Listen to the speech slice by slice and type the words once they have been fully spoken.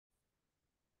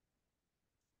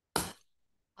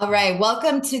All right,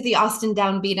 welcome to the Austin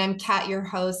Downbeat. I'm Kat, your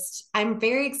host. I'm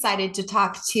very excited to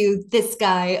talk to this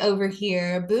guy over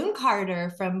here, Boone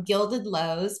Carter from Gilded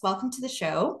Lows. Welcome to the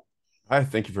show. Hi,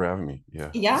 thank you for having me. Yeah,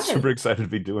 Yeah, super excited to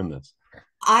be doing this.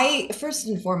 I first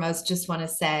and foremost just want to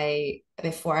say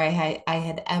before I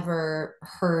had ever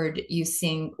heard you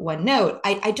sing one note,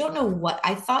 I don't know what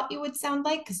I thought you would sound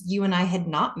like because you and I had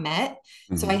not met.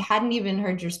 So I Hmm. hadn't even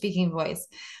heard your speaking voice.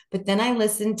 But then I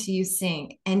listened to you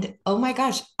sing, and oh my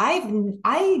gosh,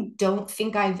 I don't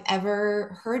think I've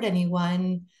ever heard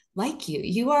anyone like you.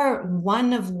 You are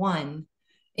one of one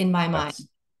in my mind.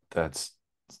 That's that's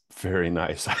very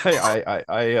nice.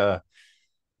 I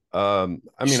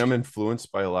mean, I'm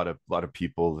influenced by a lot of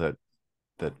people that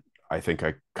I think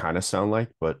I kind of sound like,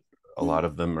 but a lot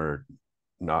of them are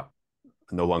not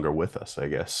no longer with us, I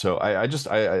guess. So I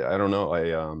don't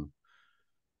know.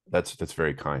 That's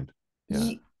very kind.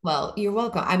 Yeah. Well, you're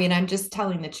welcome. I mean, I'm just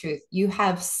telling the truth. You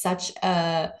have such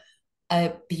a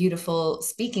beautiful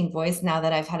speaking voice now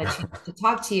that I've had a chance to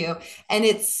talk to you. And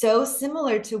it's so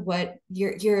similar to what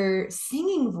your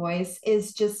singing voice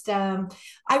is just I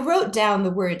wrote down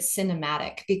the word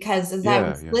cinematic because as I Yeah,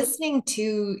 was yeah. listening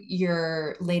to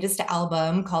your latest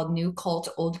album called New Cult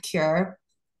Old Cure,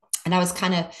 and I was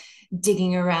kind of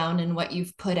digging around in what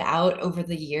you've put out over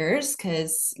the years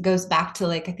because it goes back to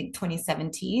like I think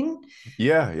 2017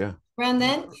 Yeah, yeah. around Uh,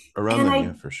 then. Around And then, I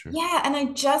yeah, for sure. yeah, and I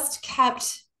just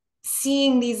kept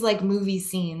seeing these like movie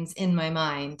scenes in my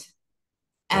mind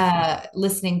Definitely.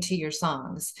 listening to your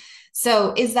songs.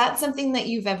 So is that something that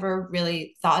you've ever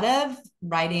really thought of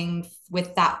writing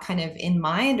with that kind of in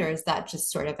mind, or is that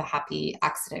just sort of a happy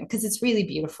accident? Because it's really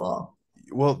beautiful.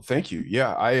 Well, thank you.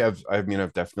 Yeah, I mean,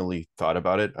 I've definitely thought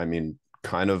about it. I mean,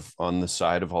 kind of on the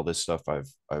side of all this stuff,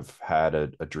 I've had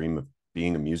a dream of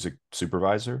being a music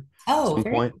supervisor at Oh, some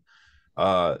very point.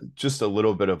 Just a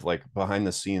little bit of like behind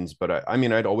the scenes, but I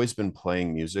mean, I'd always been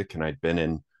playing music and I'd been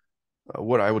in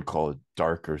what I would call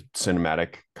dark or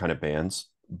cinematic kind of bands.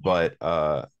 yeah. But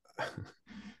I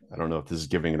don't know if this is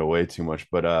giving it away too much,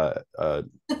 but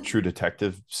True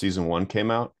Detective season one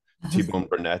came out. T-Bone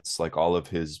Burnett's like all of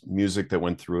his music that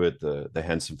went through it, the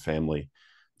Henson family.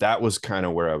 That was kind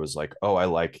of where I was like, oh, I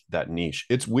like that niche.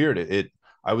 It's weird.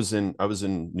 I was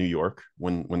in New York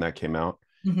when that came out,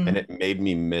 and Mhm. it made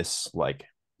me miss like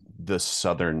the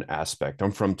southern aspect.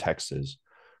 I'm from Texas,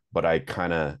 but I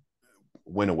kind of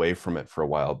went away from it for a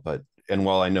while. But and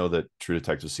while I know that True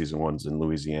Detective season one's in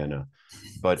Louisiana,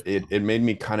 but it made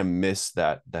me kind of miss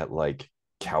that like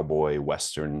cowboy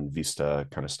western vista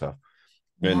kind of stuff.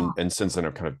 Yeah, And since then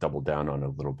I've kind of doubled down on it a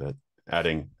little bit.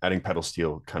 Adding pedal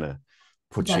steel kind of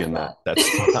puts you does in that that. that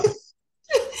spot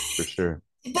for sure.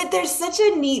 But there's such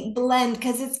a neat blend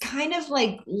because it's kind of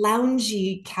like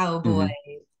loungy cowboy.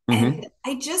 Hmm. Hmm. And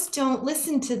I just don't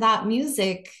listen to that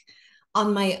music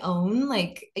on my own.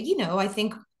 Like, I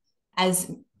think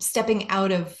as stepping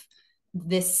out of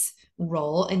this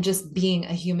role and just being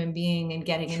a human being and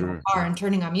getting in my Sure. car and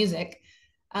turning on music,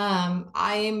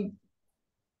 I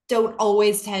don't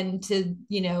always tend to,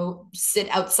 sit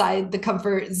outside the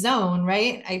comfort zone,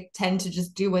 right? I tend to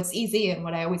just do what's easy and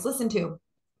what I always listen to.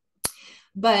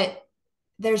 But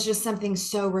there's just something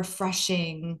so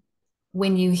refreshing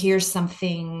when you hear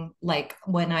something like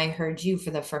when I heard you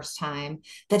for the first time,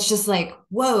 that's just like,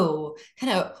 whoa,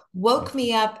 kind of woke Thank you.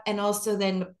 me up and also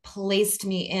then placed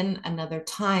me in another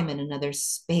time and another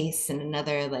space and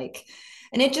another like,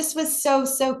 and it just was so,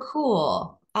 so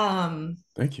cool.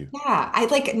 Thank you. Yeah, I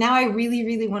like now I really,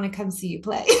 really want to come see you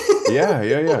play. Yeah,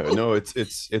 yeah, yeah. No, it's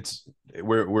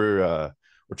we're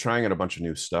trying out a bunch of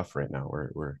new stuff right now.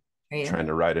 We're Are you? trying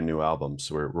to write a new album,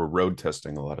 so we're road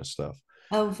testing a lot of stuff.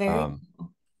 Oh, very Um,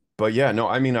 but yeah, no,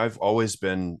 I mean, I've always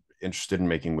been interested in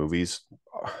making movies.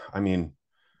 I mean,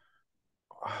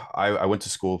 I went to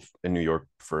school in New York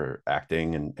for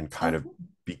acting and kind of oh,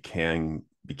 became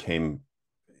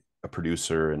a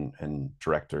producer and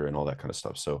director and all that kind of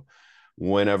stuff. So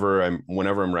whenever I'm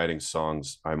writing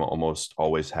songs, I'm almost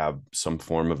always have some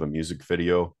form of a music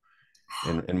video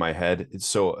in my head.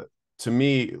 So to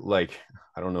me, like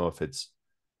I don't know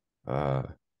uh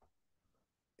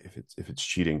if it's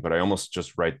cheating, but I almost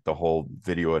just write the whole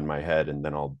video in my head and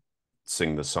then I'll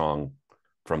sing the song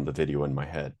from the video in my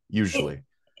head, it, usually.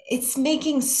 it's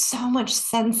making so much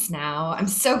sense now. I'm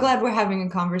so glad we're having a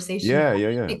conversation Yeah, about yeah,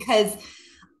 it yeah. because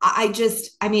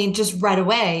I mean, just right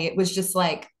away, it was just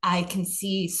like I can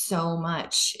see so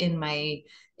much in my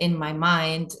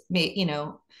mind.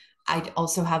 I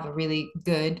also have a really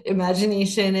good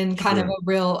imagination and kind of Sure. a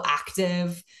real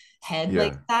active head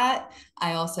like Yeah. that.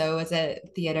 I also was a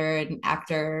theater and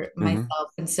actor Hmm.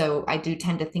 myself, and so I do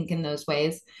tend to think in those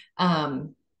ways.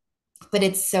 Um, but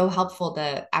it's so helpful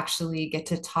to actually get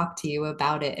to talk to you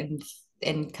about it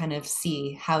and kind of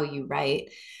see how you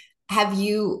write. Have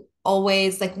you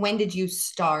always, like, when did you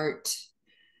start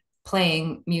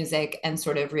playing music and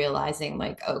sort of realizing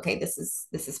like, okay, this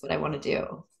is what I want to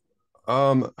do?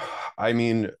 Um, I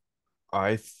mean,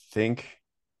 I think,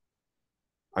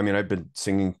 I mean, I've been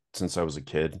singing since I was a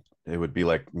kid. It would be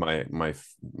like my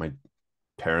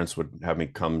parents would have me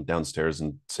come downstairs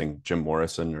and sing Jim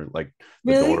Morrison or like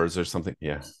The Really? Doors or something.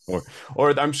 Yeah.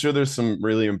 Or I'm sure there's some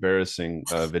really embarrassing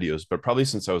videos, but probably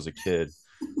since I was a kid.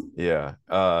 Yeah.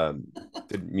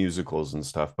 Did musicals and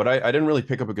stuff. But I didn't really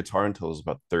pick up a guitar until I was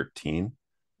about 13,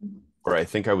 or I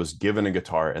think I was given a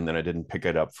guitar and then I didn't pick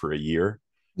it up for a year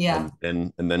Yeah.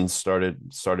 and then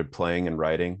started playing and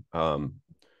writing.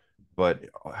 But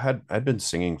I'd been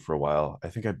singing for a while. I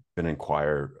think I've been in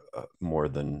choir more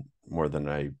than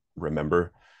I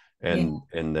remember, Yeah.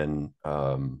 and then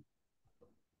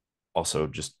also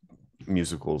just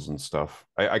musicals and stuff.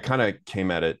 I kind of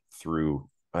came at it through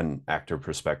an actor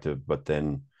perspective, but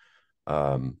then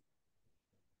um,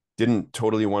 didn't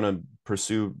totally want to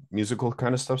pursue musical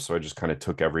kind of stuff. So I just kind of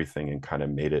took everything and kind of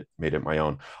made it my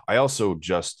own. I also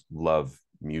just love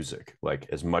music, like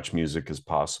as much music as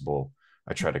possible.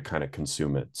 I try to kind of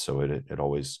consume it. So it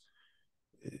always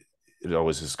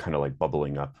is kind of like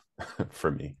bubbling up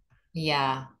for me.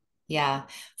 Yeah. Yeah.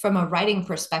 From a writing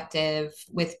perspective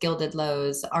with Gilded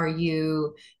Lows, are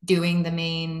you doing the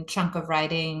main chunk of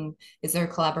writing? Is there a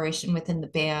collaboration within the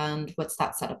band? What's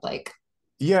that setup like?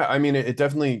 Yeah, I mean, it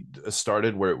definitely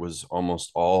started where it was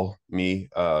almost all me.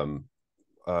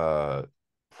 Uh,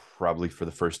 Probably for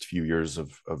the first few years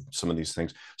of some of these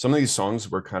things. Some of these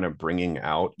songs we're kind of bringing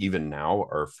out even now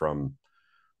are from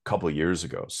a couple of years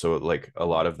ago. So like a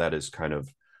lot of that is kind of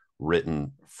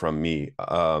written from me.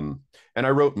 And I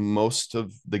wrote most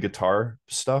of the guitar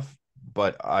stuff,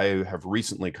 but I have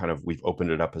recently we've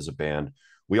opened it up as a band.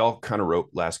 We all kind of wrote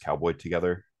Last Cowboy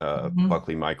together, Mhm.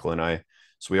 Buckley, Michael, and I.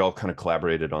 So we all kind of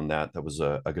collaborated on that. That was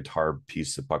a guitar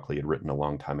piece that Buckley had written a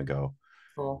long time ago.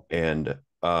 Cool. And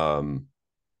um,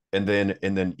 and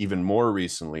then even more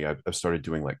recently, I've started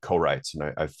doing like co-writes, and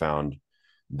I've found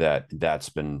that that's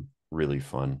been really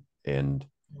fun and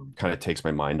kind of takes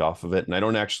my mind off of it. And I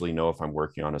don't actually know if I'm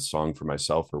working on a song for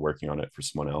myself or working on it for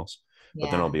someone else.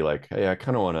 But then I'll Yeah. be like, hey, I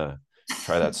kind of want to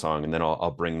try that song, and then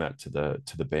I'll bring that to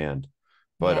the band.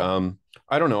 But Yeah.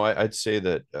 I don't know. I'd say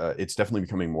that it's definitely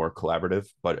becoming more collaborative,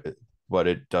 but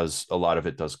it does, a lot of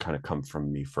it does kind of come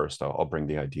from me first. I'll bring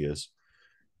the ideas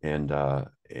and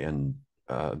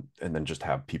and then just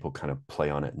have people kind of play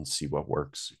on it and see what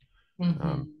works.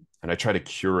 Hmm. And I try to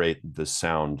curate the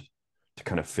sound to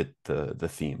kind of fit the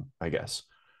theme, I guess.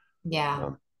 Yeah.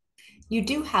 Um, You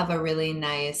do have a really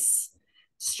nice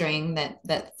string that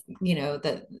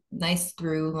the nice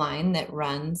through line that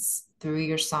runs through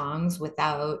your songs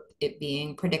without it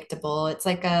being predictable. It's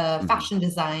like a mhm. fashion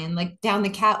design, like down the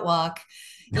catwalk,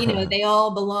 they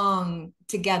all belong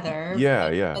together, Yeah,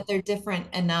 but, yeah. but they're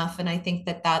different enough. And I think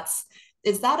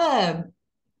is that a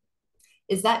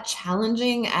is that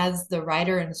challenging as the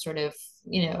writer and sort of,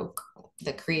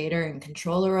 the creator and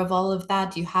controller of all of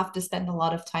that? Do you have to spend a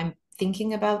lot of time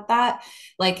thinking about that?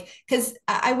 Like, because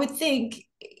I would think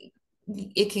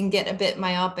it can get a bit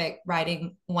myopic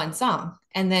writing one song,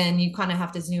 and then you kind of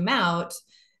have to zoom out.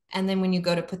 And then when you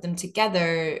go to put them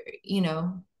together,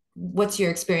 what's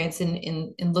your experience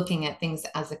in looking at things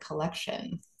as a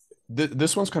collection?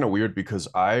 This one's kind of weird because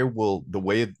the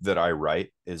way that I write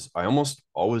is I almost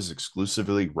always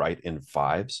exclusively write in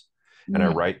fives, and I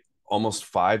Mm. write almost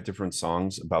five different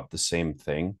songs about the same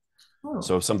thing. Oh,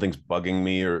 So if something's bugging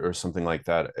me or something like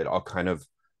that, I'll kind of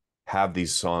have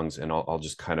these songs and I'll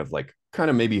just kind of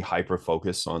maybe hyper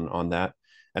focus on that.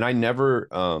 And I know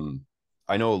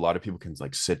a lot of people can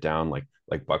like sit down,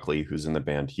 like Buckley, who's in the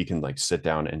band, he can like sit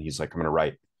down and he's like, I'm gonna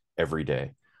write every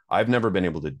day. I've never been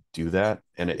able to do that.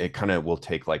 And it kind of will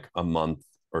take like a month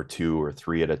or two or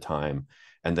three at a time.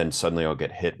 And then suddenly I'll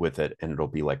get hit with it and it'll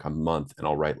be like a month and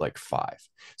I'll write like five.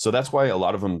 So that's why a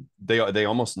lot of them, they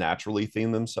almost naturally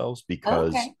theme themselves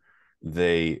because okay.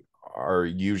 they are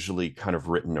usually kind of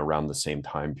written around the same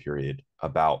time period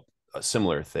about a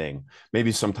similar thing.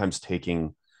 Maybe sometimes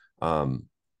um,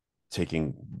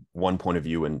 taking one point of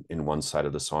view in one side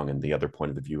of the song and the other point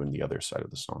of the view in the other side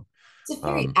of the song. It's a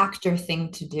very Um, actor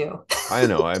thing to do. I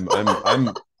know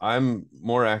I'm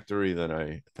more actory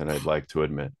than I'd like to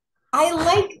admit. I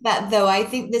like that though. I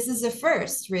think this is a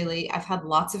first, really. I've had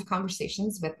lots of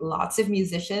conversations with lots of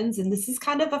musicians, and this is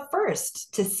kind of a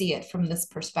first to see it from this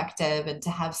perspective and to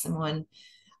have someone.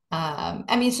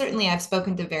 I mean, certainly I've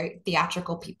spoken to very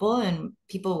theatrical people and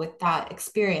people with that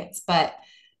experience, but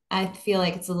I feel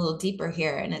like it's a little deeper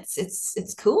here, and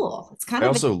it's cool. It's kind I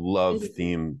of also love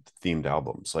intimidating. themed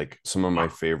albums. Like some of my Yeah.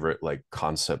 favorite like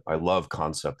concept. I love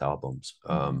concept albums.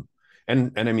 Mhm.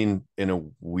 And I mean in a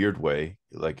weird way,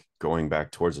 like going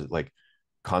back towards it, like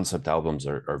concept albums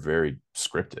are very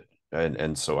scripted,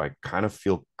 and so I kind of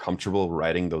feel comfortable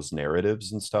writing those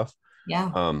narratives and stuff.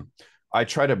 Yeah. Um, I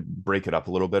try to break it up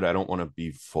a little bit. I don't want to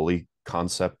be fully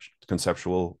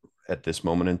conceptual at this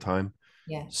moment in time.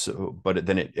 Yeah. So, but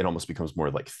then it almost becomes more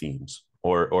like themes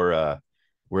or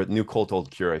where at New Cult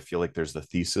Old Cure, I feel like there's the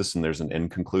thesis and there's an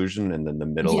end conclusion, and then the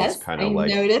middle is Yes, kind I of like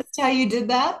noticed how you did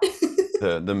that.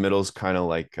 the middle's kind of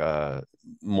like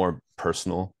more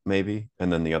personal maybe,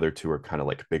 and then the other two are kind of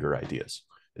like bigger ideas.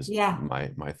 Is Yeah.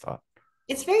 my thought.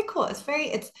 It's very cool.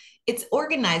 It's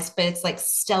organized, but it's like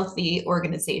stealthy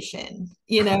organization,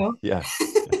 you know? Yeah,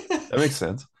 yeah, that makes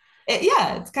sense.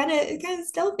 Yeah, it's kind of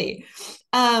stealthy.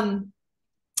 Um,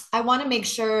 I want to make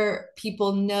sure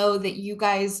people know that you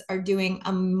guys are doing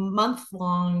a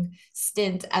month-long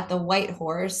stint at the White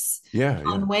Horse Yeah, yeah,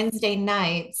 on Wednesday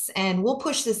nights, and we'll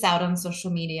push this out on social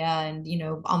media, and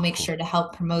I'll make cool. sure to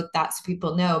help promote that so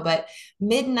people know. But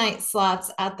midnight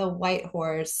slots at the White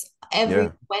Horse every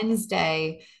Yeah.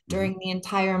 Wednesday Hmm. during the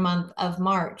entire month of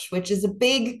March, which is a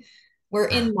big. We're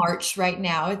in March right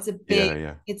now. Yeah,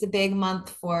 yeah. It's a big month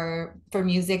for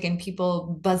music and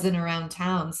people buzzing around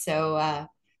town. So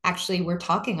actually, we're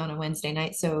talking on a Wednesday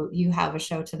night, so you have a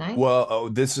show tonight Well, oh,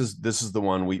 this is the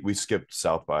one we skipped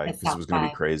South by at because it South was going to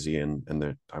be by. crazy, and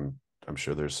I'm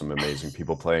sure there's some amazing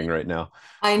people playing right now,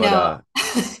 I but know.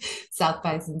 South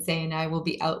by is insane. I will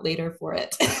be out later for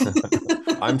it.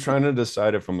 I'm trying to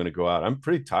decide if I'm going to go out. I'm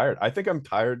pretty tired. I think I'm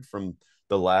tired from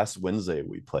the last Wednesday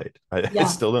we played. I Yeah.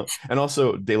 still don't, and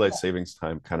also daylight savings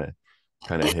time kind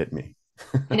of hit me.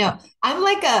 I know. I'm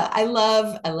like I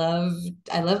love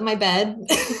my bed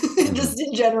Hmm. just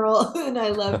in general. And I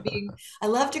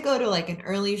love to go to like an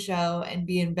early show and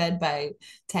be in bed by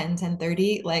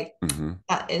 10:30. Like Hmm.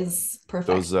 that is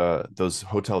perfect. Those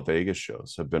Hotel Vegas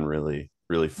shows have been really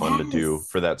fun to do Yes.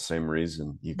 for that same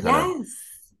reason. You kind of Yes.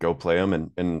 go play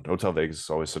them, and Hotel Vegas is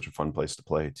always such a fun place to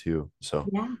play too. So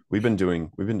Yeah. we've been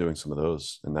doing some of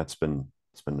those, and it's been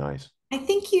nice. I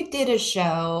think you did a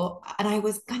show, and I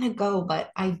was gonna go,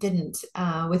 but I didn't.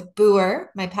 With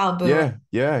Boer, my pal Boer, Yeah,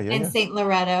 yeah, yeah, and yeah, Saint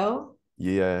Loretto,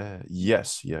 yeah.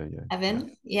 Yes, yeah, yeah, yeah,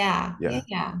 Evan. Yeah, yeah, yeah,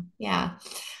 yeah, yeah.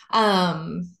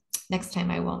 Um, Next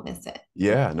time I won't miss it.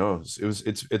 yeah. No,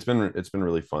 it's been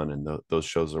really fun, and those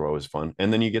shows are always fun.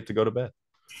 And then you get to go to bed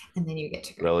And then you get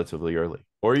to go. relatively early,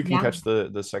 or you can Yeah, catch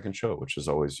the second show, which is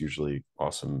always usually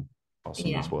awesome as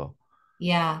yeah, well.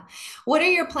 yeah. What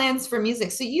are your plans for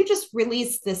music? So you just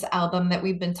released this album that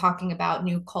we've been talking about,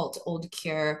 New Cult, Old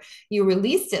Cure. You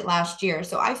released it last year,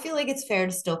 so I feel like it's fair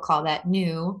to still call that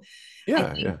new. I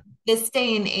Yeah, think yeah. this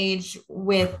day and age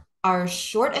with our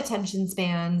short attention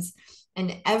spans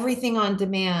and everything on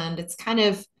demand, it's kind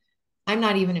of, I'm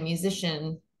not even a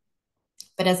musician,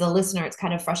 but as a listener, it's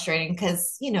kind of frustrating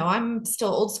because, I'm still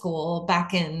old school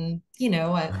back in,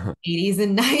 80s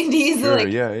and 90s. Sure.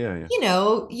 Like, Yeah, yeah,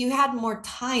 yeah. you had more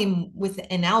time with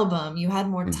an album, you had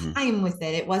more Hmm. time with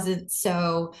it. It wasn't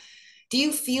so. Do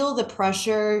you feel the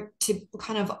pressure to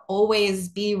kind of always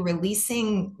be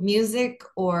releasing music,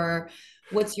 or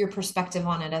what's your perspective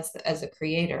on it as a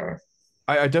creator?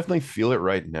 I definitely feel it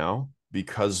right now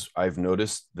because I've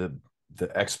noticed the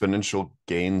exponential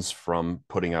gains from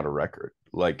putting out a record.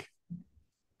 Like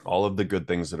all of the good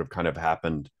things that have kind of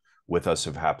happened with us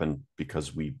have happened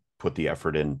because we put the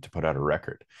effort in to put out a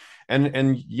record.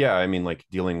 And yeah, I mean like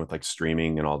dealing with like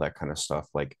streaming and all that kind of stuff.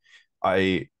 Like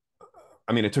I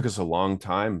I mean, it took us a long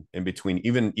time in between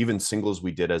even singles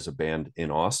we did as a band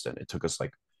in Austin. It took us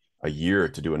like a year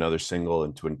to do another single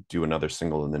and to do another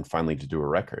single and then finally to do a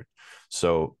record.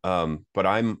 So, but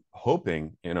I'm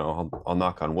hoping, I'll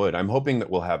knock on wood. I'm hoping that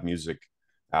we'll have music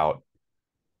out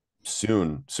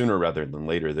sooner rather than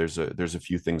later. There's a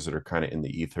few things that are kind of in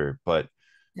the ether, but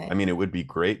I Okay. mean, it would be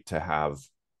great to have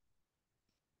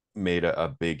made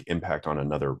a big impact on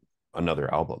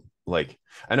another album. Like,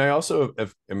 and I also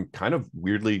am kind of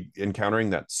weirdly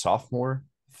encountering that sophomore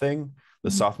thing, the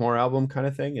Mhm. sophomore album kind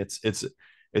of thing.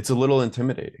 It's a little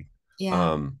intimidating.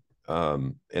 Yeah.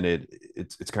 Um, and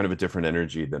it's kind of a different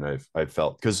energy than I've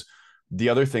felt because the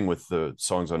other thing with the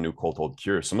songs on New Cold Old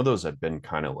Cure, some of those have been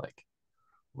kind of like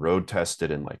road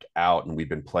tested and like out, and we've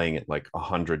been playing it like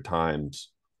 100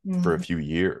 times for a Mhm. few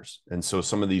years. And so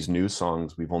some of these new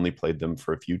songs, we've only played them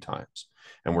for a few times,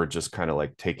 and we're just kind of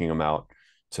like taking them out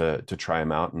to try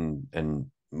them out.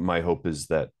 And my hope is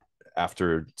that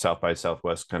after South by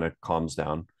Southwest kind of calms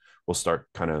down, we'll start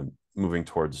kind of moving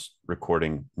towards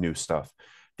recording new stuff.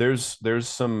 there's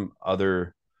some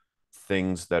other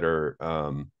things that are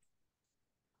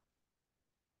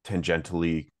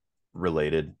tangentially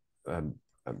related. I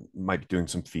might be doing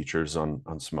some features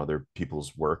on some other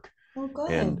people's work, Oh,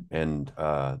 good. and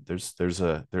there's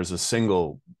a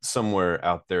single somewhere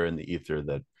out there in the ether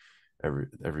that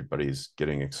everybody's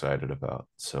getting excited about.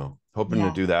 So hoping to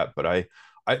Yeah. do that. But I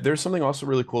there's something also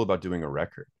really cool about doing a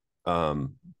record.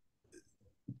 Um,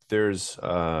 there's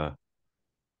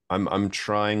I'm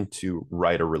trying to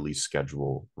write a release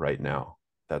schedule right now.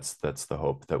 That's the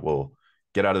hope that we'll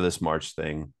get out of this March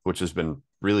thing, which has been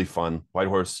really fun.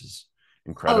 Whitehorse is Oh,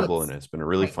 incredible, and it's it's been a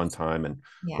really great. fun time, and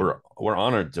Yeah. we're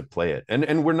honored to play it.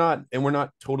 And we're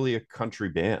not totally a country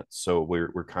band, so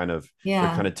we're kind of they're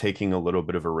Yeah. kind of taking a little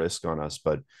bit of a risk on us,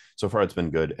 but so far it's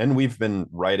been good. And we've been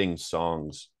writing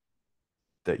songs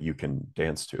that you can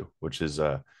dance to, which is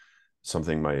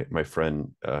something my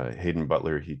friend Hayden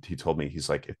Butler he told me. He's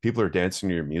like, if people are dancing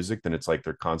to your music, then it's like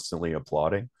they're constantly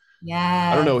applauding.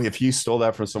 I don't know Yes. if he stole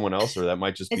that from someone else or that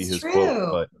might just be It's his quote,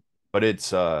 true. but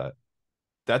it's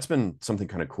that's been something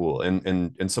kind of cool,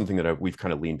 and something that we've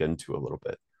kind of leaned into a little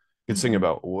bit. I can sing Mhm.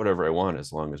 about whatever I want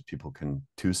as long as people can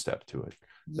two step to it.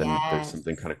 Then there's Yes.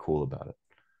 something kind of cool about it.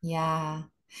 Yeah.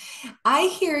 I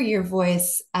hear your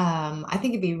voice. I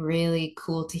think it'd be really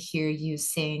cool to hear you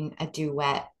sing a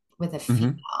duet with a Mm-hmm.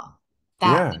 female.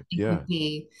 That I Yeah, think yeah. would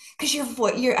be because your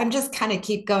voice, I'm just kind of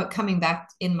keep going coming back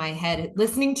in my head.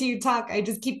 Listening to you talk, I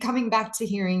just keep coming back to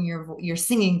hearing your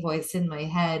singing voice in my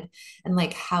head and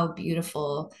like how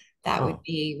beautiful that would Oh,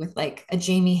 be with like a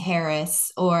Jamie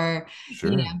Harris or,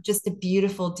 sure. just a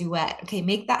beautiful duet. Okay,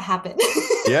 make that happen.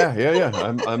 Yeah, yeah,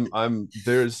 yeah. I'm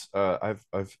there's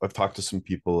I've talked to some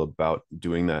people about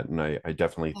doing that, and I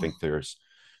definitely think there's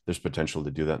potential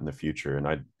to do that in the future, and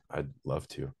I'd love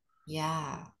to.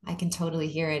 Yeah, I can totally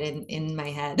hear it in my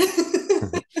head.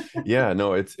 Yeah,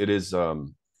 no, it is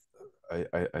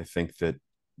I think that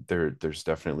there's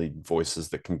definitely voices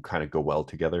that can kind of go well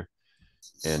together,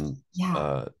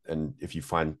 Yeah, and if you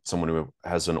find someone who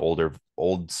has an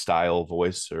old style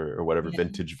voice or whatever yeah,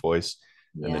 vintage voice,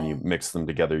 and then yeah. you mix them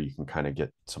together, you can kind of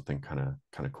get something kind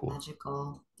of cool.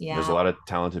 Magical. And there's a Yeah. lot of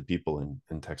talented people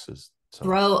in Texas. So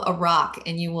Throw a rock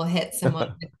and you will hit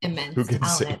someone with who immense can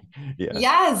talent. sing? Yeah.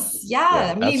 Yes, yeah.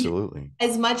 Yeah, I mean, absolutely.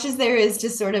 as much as there is to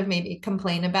sort of maybe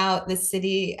complain about the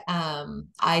city,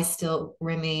 I still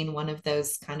remain one of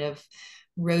those kind of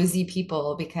rosy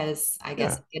people because I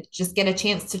guess Yeah. it just get a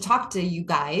chance to talk to you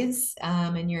guys,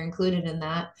 and you're included in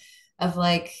that. Of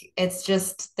like, it's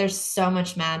just there's so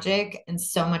much magic and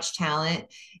so much talent,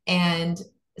 and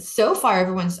so far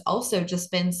everyone's also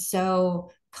just been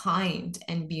so kind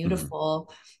and Mhm.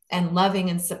 beautiful and loving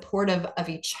and supportive of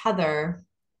each other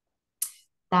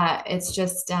that it's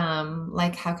just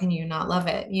like how can you not love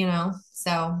it.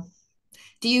 So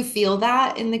do you feel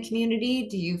that in the community?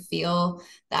 Do you feel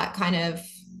that kind of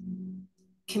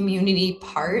community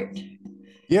part?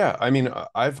 Yeah, I mean,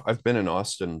 I've been in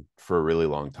Austin for a really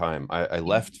long time. I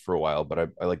left for a while,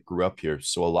 but I like grew up here.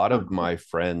 So a lot Oh, of cool. my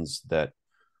friends that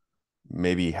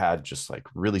maybe had just like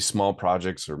really small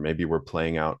projects or maybe were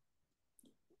playing out,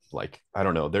 like I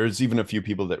don't know, there's even a few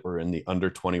people that were in the under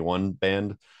 21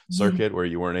 band Yeah, circuit where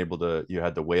you weren't able to, you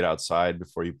had to wait outside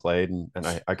before you played, and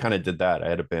I kind of did that. I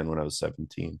had a band when I was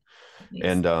 17, nice.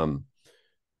 and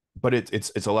but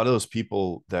it's a lot of those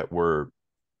people that were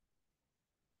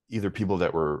either people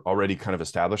that were already kind of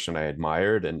established and I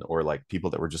admired, and or like people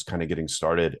that were just kind of getting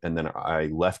started, and then I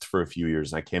left for a few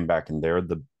years and I came back, and they're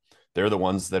the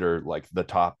ones that are like the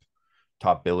top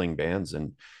billing bands.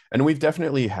 And we've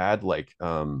definitely had like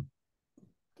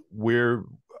we're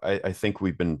I think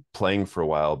we've been playing for a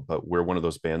while, but we're one of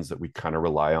those bands that we kind of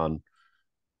rely on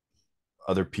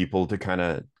other people to kind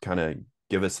of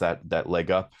give us that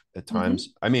leg up at Hmm.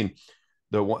 times. I mean,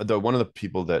 the one of the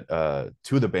people that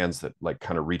two of the bands that like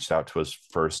kind of reached out to us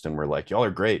first and were like, y'all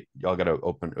are great, y'all got to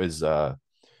open, is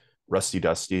Rusty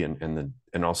Dusty and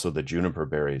also the Juniper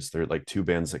Berries. They're like two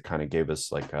bands that kind of gave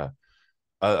us like a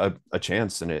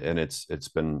chance, and it's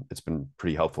been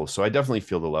pretty helpful. So I definitely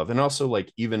feel the love. And also,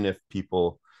 like, even if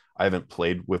people I haven't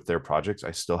played with their projects,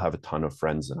 I still have a ton of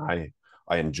friends, and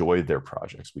I enjoy their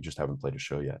projects. We just haven't played a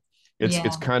show yet. Yeah,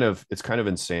 It's kind of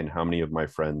insane how many of my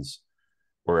friends,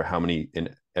 or how many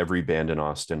in every band in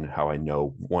Austin, how I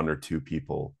know one or two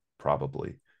people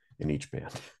probably in each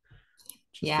band just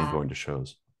from yeah. going to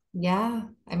shows. Yeah,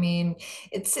 I mean,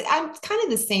 I'm kind of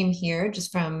the same here,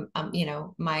 just from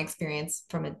my experience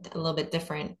from a little bit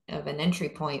different of an entry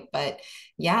point. But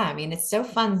yeah, I mean, it's so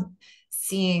fun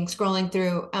scrolling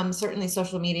through certainly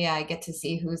social media, I get to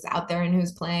see who's out there and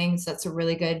who's playing. So that's a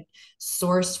really good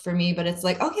source for me. But it's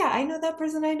like, oh yeah, I know that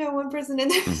person. I know one person in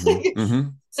Hmm. there. Hmm.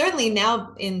 Certainly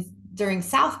now in during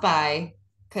South by,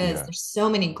 because Yeah. there's so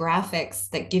many graphics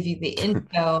that give you the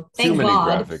info. Too Thank many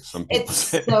God. graphics, some people It's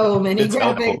say. so many It's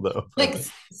helpful graphics. though, Like but yeah.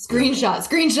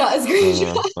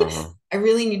 screenshot. Uh-huh. Uh-huh. I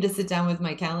really need to sit down with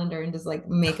my calendar and just like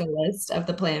make a list of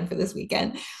the plan for this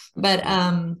weekend. But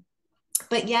Yeah.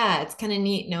 yeah, it's kind of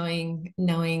neat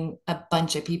knowing a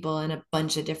bunch of people and a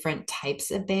bunch of different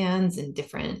types of bands and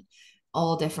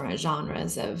all different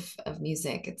genres of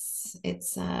music. It's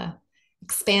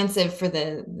expansive for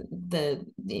the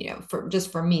for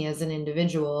just for me as an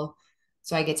individual.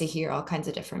 So I get to hear all kinds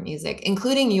of different music,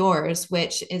 including yours,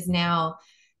 which is now,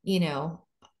 you know,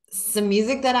 some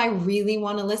music that I really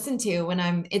want to listen to when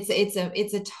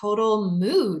it's a total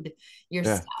mood, your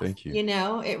Yeah. stuff. Thank you. You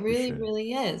know, it really, Appreciate it.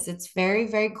 really is. It's very,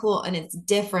 very cool and it's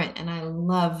different and I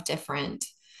love different.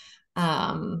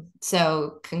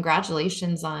 So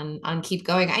congratulations on keep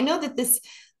going. I know that this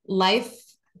life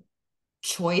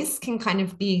choice can kind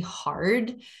of be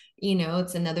hard. You know,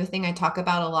 it's another thing I talk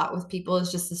about a lot with people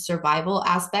is just the survival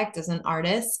aspect as an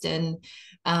artist. And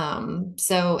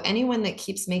so anyone that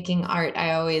keeps making art,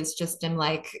 I always just am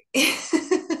like,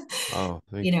 Oh,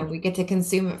 thank you. we get to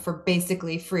consume it for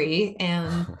basically free.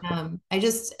 And I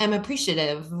just am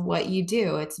appreciative of what you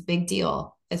do. It's a big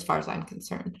deal as far as I'm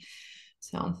concerned.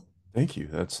 So, Thank you.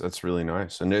 That's really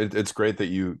nice. And it's great that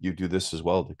you do this as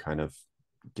well to kind of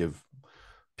give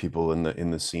people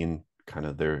in the scene kind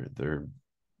of their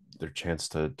chance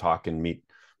to talk and meet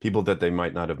people that they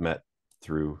might not have met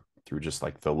through just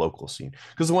like the local scene.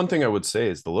 Because the one thing I would say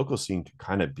is the local scene can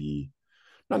kind of be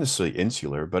not necessarily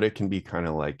insular, but it can be kind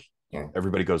of like yeah.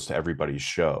 everybody goes to everybody's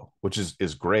show, which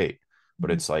is great. But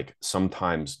Mhm. it's like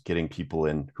sometimes getting people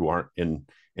in who aren't in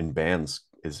bands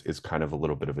is kind of a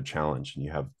little bit of a challenge. And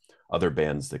you have other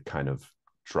bands that kind of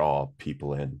draw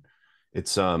people in.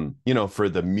 It's for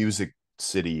the music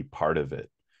city part of it.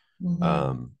 Mhm.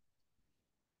 Um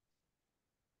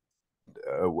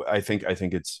I think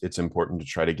it's important to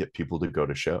try to get people to go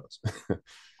to shows.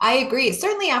 I agree.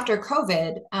 Certainly after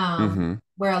COVID, Mm-hmm.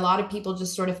 where a lot of people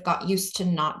just sort of got used to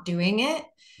not doing it.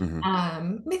 Mm-hmm.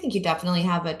 I think you definitely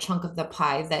have a chunk of the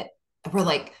pie that we're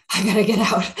like, I gotta get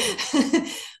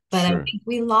out. But I Sure. think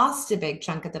we lost a big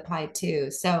chunk of the pie too.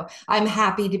 So I'm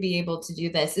happy to be able to do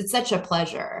this. It's such a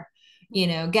pleasure,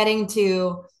 getting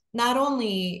to not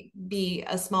only be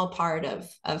a small part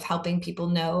of helping people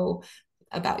know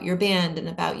about your band and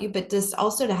about you, but just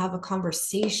also to have a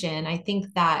conversation. I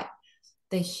think that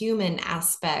the human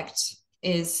aspect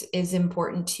is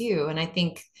important too. And I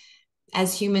think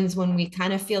as humans, when we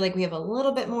kind of feel like we have a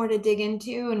little bit more to dig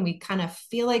into and we kind of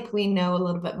feel like we know a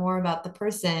little bit more about the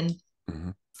person,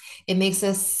 Mm-hmm. it makes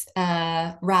us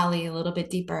rally a little bit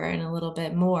deeper and a little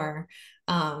bit more.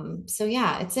 So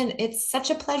yeah, it's such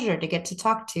a pleasure to get to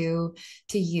talk to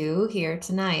you here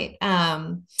tonight.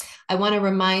 I want to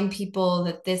remind people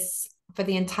that this for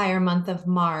the entire month of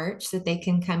March that they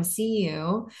can come see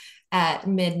you at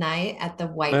midnight at the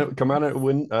White Come out at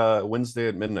Wednesday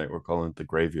at midnight. We're calling it the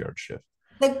graveyard shift.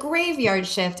 the graveyard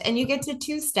shift, and you get to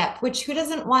two-step, which who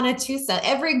doesn't want a two-step?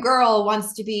 Every girl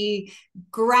wants to be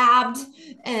grabbed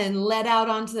and led out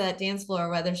onto that dance floor,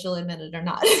 whether she'll admit it or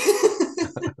not.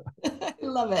 I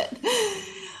love it.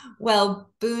 Well,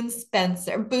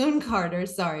 Boone Carter,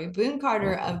 sorry, Boone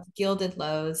Carter Okay. of Gilded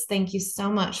Lows, thank you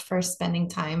so much for spending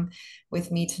time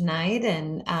with me tonight.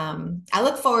 And I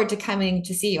look forward to coming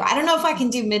to see you. I don't know if I can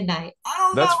do midnight.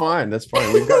 I That's fine. That's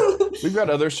fine. We've got don't know. we've got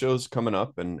other shows coming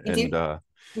up and You and do?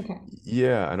 Okay.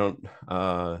 yeah, I don't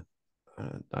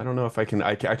know if I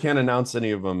can't announce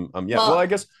any of them yet. Well, I Well,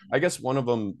 guess I guess one of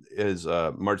them is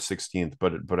March 16th,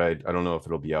 but I don't know if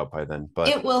it'll be out by then. But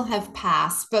it will have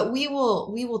passed, but we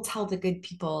will tell the good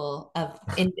people of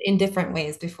in different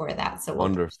ways before that. So we'll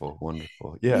wonderful,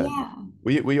 wonderful. Yeah. yeah.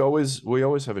 We always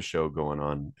have a show going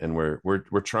on and we're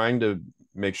trying to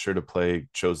make sure to play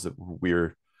shows that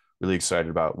we're really excited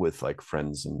about with like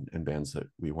friends and bands that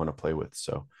we want to play with.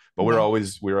 So, but Yeah.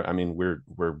 we're I mean we're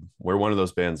one of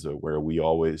those bands that where we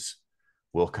always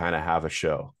will kind of have a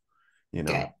show, you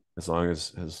know, Good. as long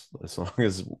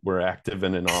as we're active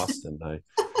and in Austin,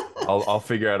 I'll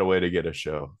figure out a way to get a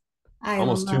show. I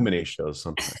Almost too love many it. shows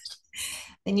sometimes.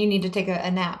 Then you need to take a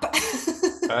nap.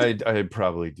 I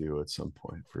probably do at some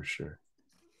point for sure.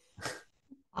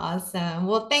 Awesome.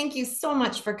 Well, thank you so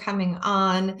much for coming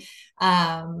on.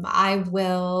 I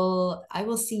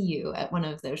will see you at one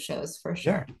of those shows for Yeah,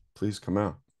 sure. please come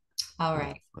out. All Yeah.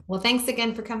 right. Well, thanks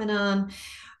again for coming on.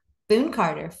 Boone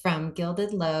Carter from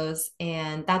Gilded Lows.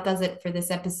 And that does it for this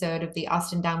episode of the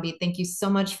Austin Downbeat. Thank you so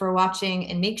much for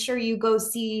watching, and make sure you go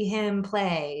see him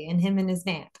play and him and his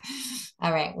band.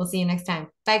 All right, we'll see you next time.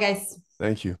 Bye, guys.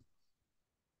 Thank you.